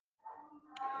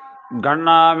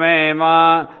गण्णामेव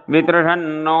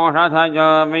वितृषन्नोषधयो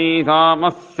वै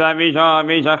सोमस्य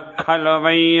विषः खलु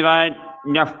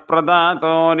वैराज्ञः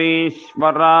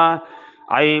प्रदातोरीश्वरा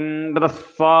ऐन्द्रः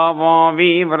सोमो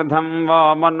विवृधं वो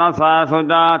मनसा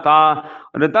सुजाता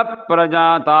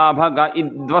ऋतप्रजाता भग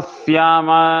इद्वस्याम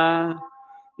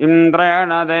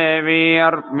इन्द्रेण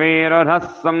देवीर्विरुधः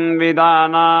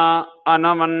संविदाना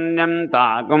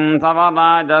अनुमन्यन्ताकुं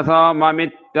सवराजसो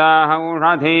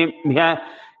ममित्याहौषधीभ्य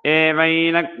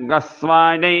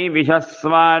एवैनग्गस्वादै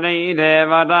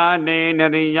विषस्वादैरेवराडे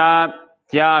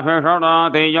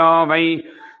निर्यात्याभिषुणोति यो वै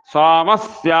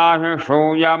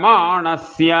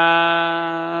सोमस्याभिषूयमाणस्य